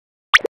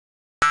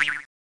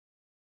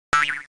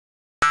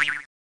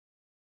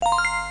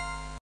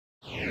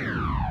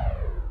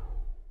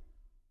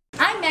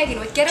Megan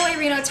with Getaway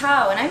Reno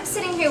Tahoe, and I'm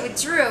sitting here with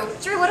Drew.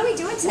 Drew, what are we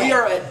doing today? We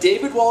are at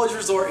David Walley's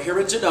Resort here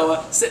in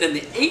Genoa, sitting in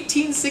the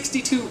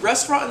 1862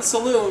 restaurant and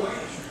saloon.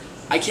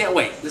 I can't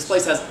wait. This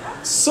place has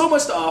so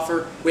much to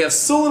offer. We have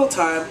so little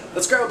time.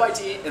 Let's grab a bite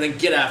to eat and then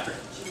get after it.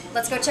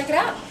 Let's go check it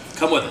out.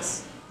 Come with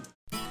us.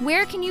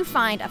 Where can you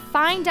find a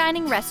fine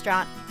dining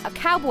restaurant, a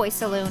cowboy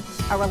saloon,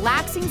 a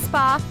relaxing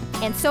spa,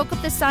 and soak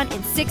up the sun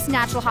in 6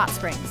 natural hot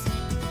springs?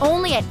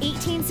 Only at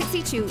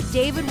 1862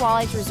 David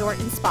Walley's Resort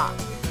and Spa.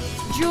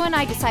 Drew and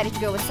I decided to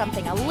go with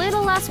something a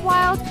little less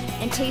wild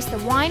and taste the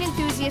wine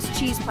enthusiast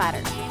cheese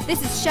platter.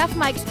 This is Chef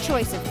Mike's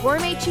choice of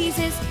gourmet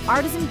cheeses,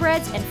 artisan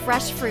breads, and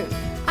fresh fruit.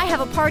 I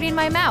have a party in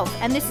my mouth,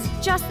 and this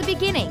is just the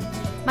beginning.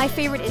 My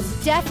favorite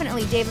is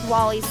definitely David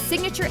Walley's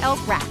signature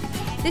elk rack.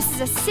 This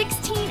is a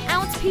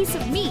 16-ounce piece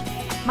of meat.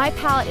 My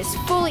palate is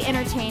fully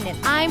entertained and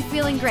I'm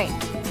feeling great,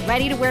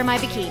 ready to wear my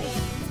bikini.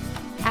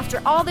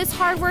 After all this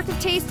hard work of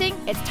tasting,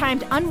 it's time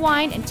to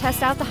unwind and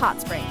test out the hot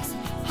springs.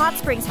 Hot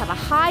springs have a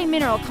high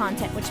mineral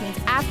content, which means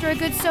after a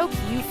good soak,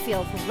 you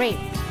feel great.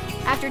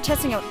 After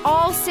testing out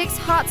all 6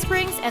 hot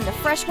springs and the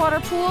freshwater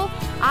pool,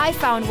 I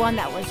found one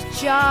that was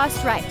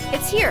just right.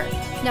 It's here,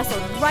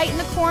 nestled right in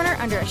the corner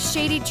under a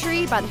shady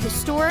tree by the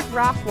historic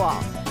rock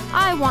wall.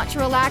 I want to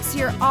relax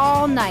here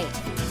all night.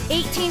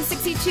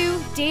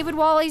 1862 David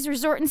Walley's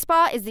Resort and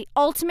Spa is the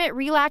ultimate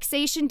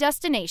relaxation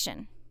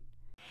destination.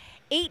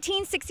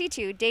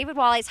 1862 David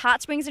Walley's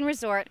Hot Springs and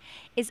Resort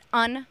is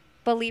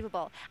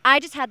unbelievable. I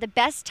just had the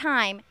best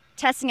time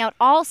testing out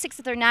all 6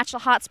 of their natural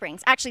hot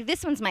springs. Actually,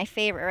 this one's my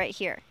favorite right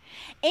here.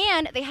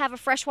 And they have a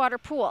freshwater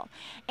pool.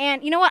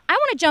 And you know what? I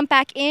want to jump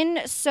back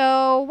in,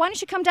 so why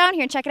don't you come down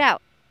here and check it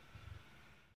out?